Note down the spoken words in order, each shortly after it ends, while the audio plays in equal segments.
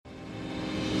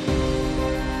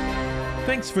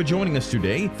Thanks for joining us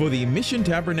today for the Mission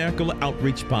Tabernacle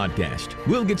Outreach Podcast.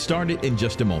 We'll get started in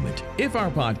just a moment. If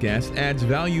our podcast adds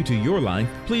value to your life,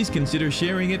 please consider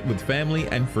sharing it with family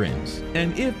and friends.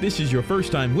 And if this is your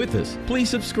first time with us, please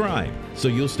subscribe so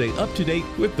you'll stay up to date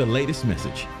with the latest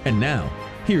message. And now,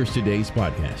 here's today's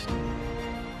podcast.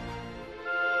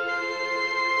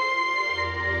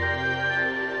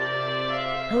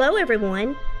 Hello,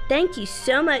 everyone. Thank you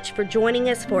so much for joining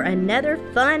us for another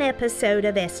fun episode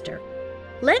of Esther.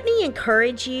 Let me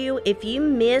encourage you, if you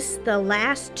missed the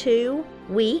last 2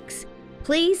 weeks,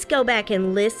 please go back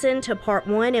and listen to part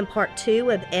 1 and part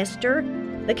 2 of Esther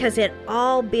because it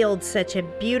all builds such a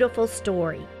beautiful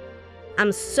story.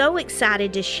 I'm so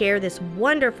excited to share this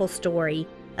wonderful story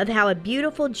of how a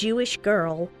beautiful Jewish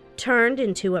girl turned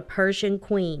into a Persian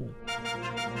queen.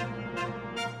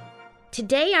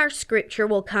 Today our scripture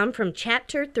will come from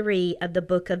chapter 3 of the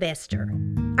book of Esther.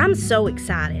 I'm so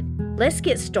excited. Let's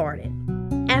get started.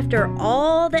 After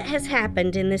all that has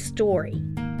happened in this story,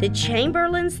 the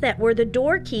chamberlains that were the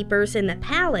doorkeepers in the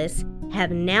palace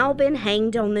have now been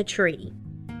hanged on the tree.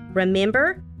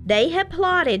 Remember, they had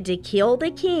plotted to kill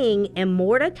the king, and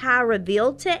Mordecai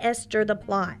revealed to Esther the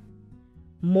plot.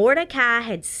 Mordecai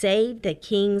had saved the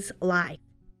king's life.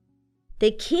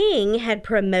 The king had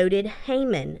promoted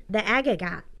Haman the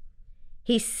Agagite.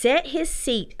 He set his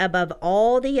seat above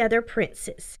all the other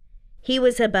princes. He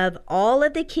was above all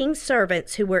of the king's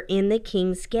servants who were in the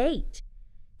king's gate.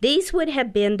 These would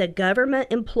have been the government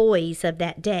employees of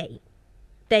that day.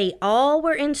 They all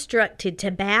were instructed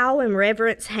to bow and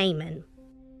reverence Haman.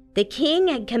 The king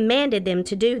had commanded them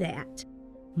to do that.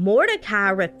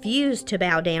 Mordecai refused to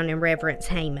bow down and reverence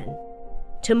Haman.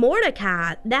 To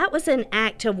Mordecai, that was an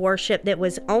act of worship that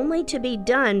was only to be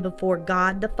done before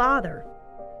God the Father.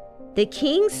 The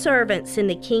king's servants in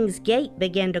the king's gate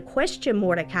began to question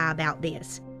Mordecai about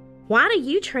this. Why do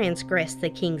you transgress the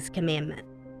king's commandment?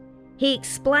 He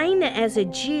explained that as a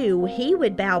Jew, he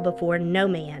would bow before no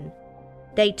man.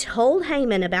 They told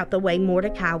Haman about the way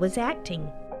Mordecai was acting.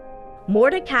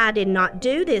 Mordecai did not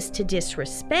do this to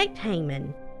disrespect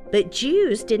Haman, but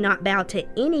Jews did not bow to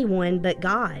anyone but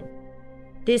God.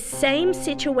 This same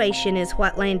situation is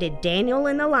what landed Daniel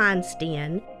in the lion's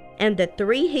den and the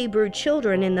 3 Hebrew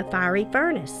children in the fiery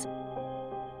furnace.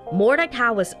 Mordecai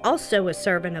was also a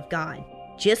servant of God,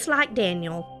 just like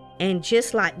Daniel and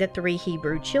just like the 3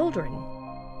 Hebrew children.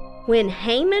 When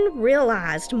Haman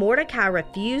realized Mordecai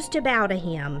refused to bow to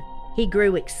him, he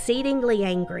grew exceedingly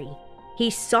angry.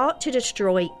 He sought to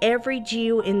destroy every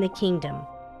Jew in the kingdom.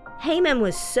 Haman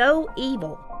was so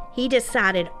evil, he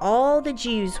decided all the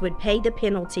Jews would pay the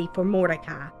penalty for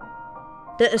Mordecai.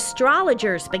 The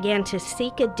astrologers began to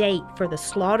seek a date for the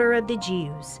slaughter of the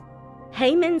Jews.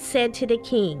 Haman said to the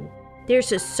king,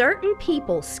 "There's a certain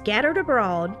people scattered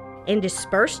abroad and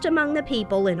dispersed among the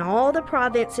people in all the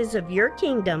provinces of your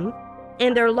kingdom,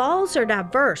 and their laws are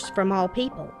diverse from all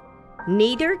people.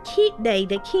 Neither keep they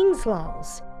the king's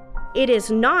laws. It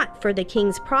is not for the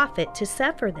king's profit to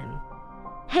suffer them."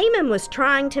 Haman was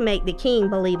trying to make the king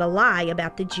believe a lie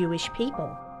about the Jewish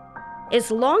people. As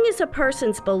long as a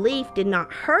person's belief did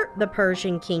not hurt the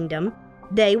Persian kingdom,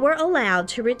 they were allowed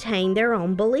to retain their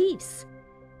own beliefs.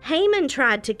 Haman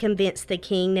tried to convince the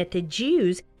king that the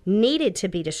Jews needed to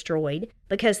be destroyed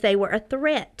because they were a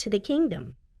threat to the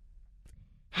kingdom.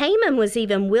 Haman was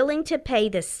even willing to pay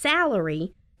the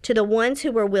salary to the ones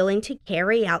who were willing to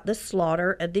carry out the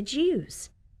slaughter of the Jews.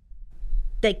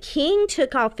 The king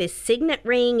took off his signet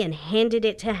ring and handed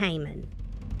it to Haman.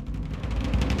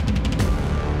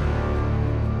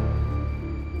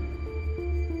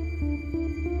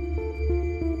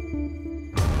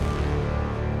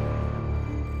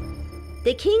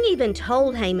 The king even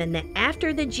told Haman that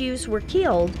after the Jews were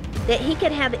killed, that he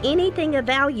could have anything of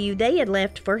value they had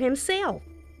left for himself.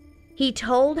 He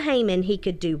told Haman he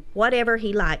could do whatever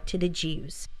he liked to the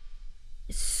Jews.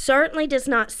 It certainly does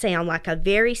not sound like a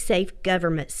very safe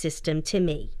government system to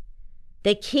me.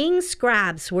 The king's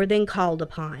scribes were then called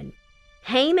upon.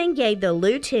 Haman gave the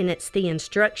lieutenants the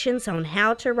instructions on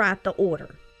how to write the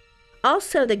order.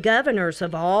 Also, the governors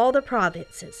of all the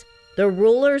provinces, the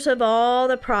rulers of all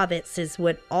the provinces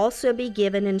would also be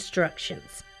given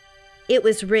instructions. It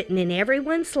was written in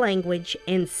everyone's language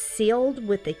and sealed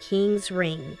with the king's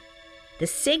ring. The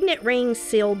signet ring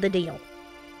sealed the deal.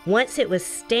 Once it was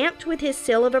stamped with his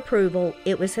seal of approval,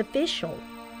 it was official.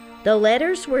 The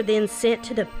letters were then sent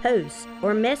to the post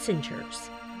or messengers.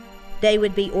 They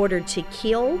would be ordered to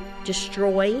kill,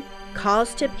 destroy,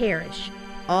 cause to perish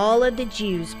all of the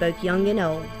Jews, both young and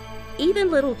old,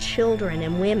 even little children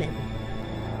and women.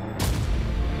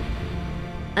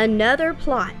 Another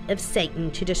plot of Satan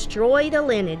to destroy the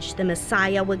lineage the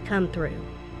Messiah would come through.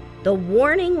 The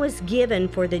warning was given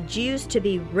for the Jews to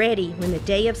be ready when the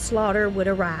day of slaughter would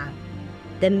arrive.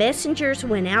 The messengers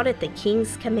went out at the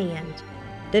king's command.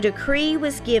 The decree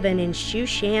was given in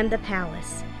Shushan the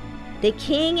palace. The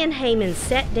king and Haman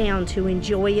sat down to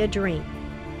enjoy a drink.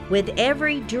 With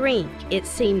every drink, it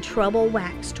seemed trouble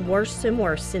waxed worse and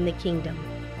worse in the kingdom.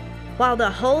 While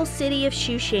the whole city of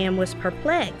Shushan was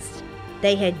perplexed,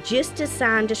 they had just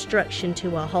assigned destruction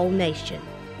to a whole nation.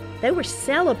 They were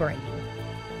celebrating.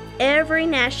 Every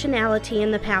nationality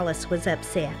in the palace was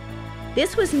upset.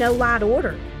 This was no light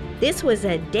order. This was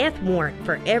a death warrant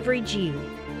for every Jew.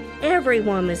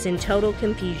 Everyone was in total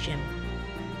confusion.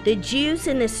 The Jews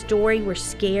in this story were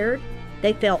scared.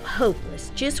 They felt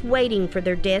hopeless, just waiting for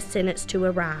their death sentence to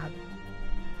arrive.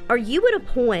 Are you at a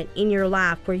point in your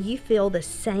life where you feel the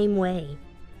same way?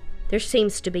 There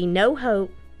seems to be no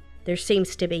hope. There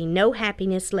seems to be no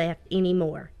happiness left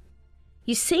anymore.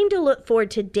 You seem to look forward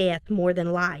to death more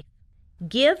than life.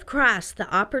 Give Christ the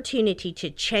opportunity to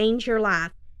change your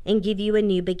life and give you a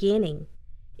new beginning.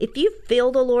 If you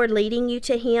feel the Lord leading you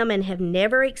to Him and have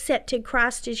never accepted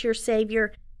Christ as your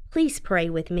Savior, please pray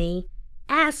with me.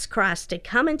 Ask Christ to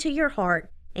come into your heart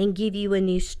and give you a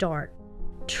new start.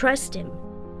 Trust Him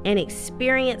and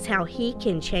experience how He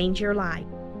can change your life.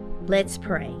 Let's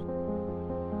pray.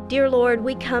 Dear Lord,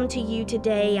 we come to you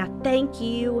today. I thank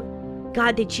you,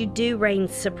 God, that you do reign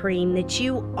supreme, that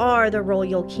you are the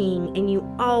royal King, and you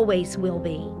always will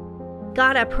be.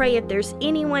 God, I pray if there's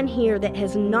anyone here that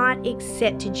has not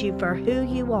accepted you for who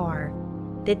you are,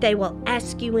 that they will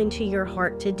ask you into your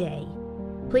heart today.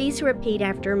 Please repeat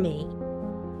after me.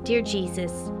 Dear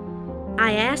Jesus,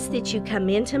 I ask that you come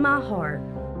into my heart.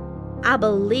 I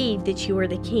believe that you are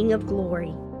the King of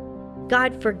glory.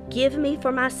 God, forgive me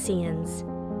for my sins,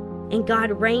 and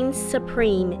God reigns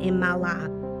supreme in my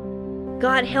life.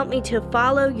 God, help me to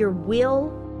follow your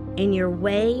will and your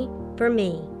way for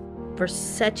me for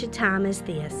such a time as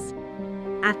this.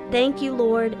 I thank you,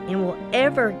 Lord, and will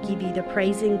ever give you the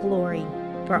praise and glory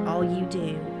for all you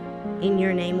do. In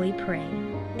your name we pray.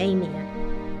 Amen.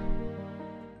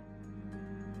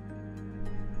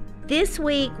 This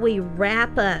week we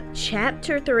wrap up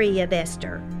Chapter 3 of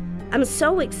Esther. I'm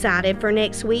so excited for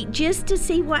next week just to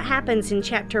see what happens in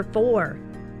Chapter 4.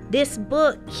 This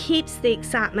book keeps the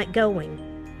excitement going.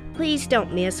 Please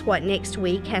don't miss what next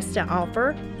week has to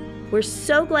offer. We're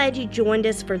so glad you joined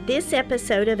us for this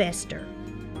episode of Esther.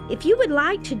 If you would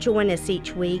like to join us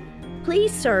each week,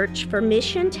 please search for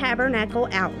Mission Tabernacle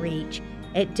Outreach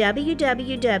at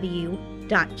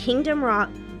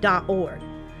www.kingdomrock.org.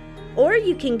 Or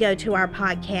you can go to our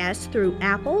podcast through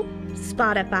Apple,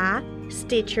 Spotify,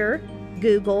 Stitcher,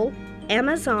 Google,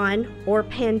 Amazon, or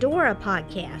Pandora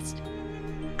podcast.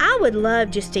 I would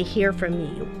love just to hear from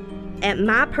you at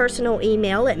my personal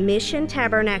email at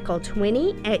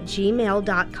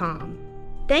missiontabernacle20@gmail.com.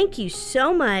 Thank you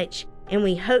so much, and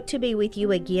we hope to be with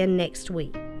you again next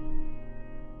week.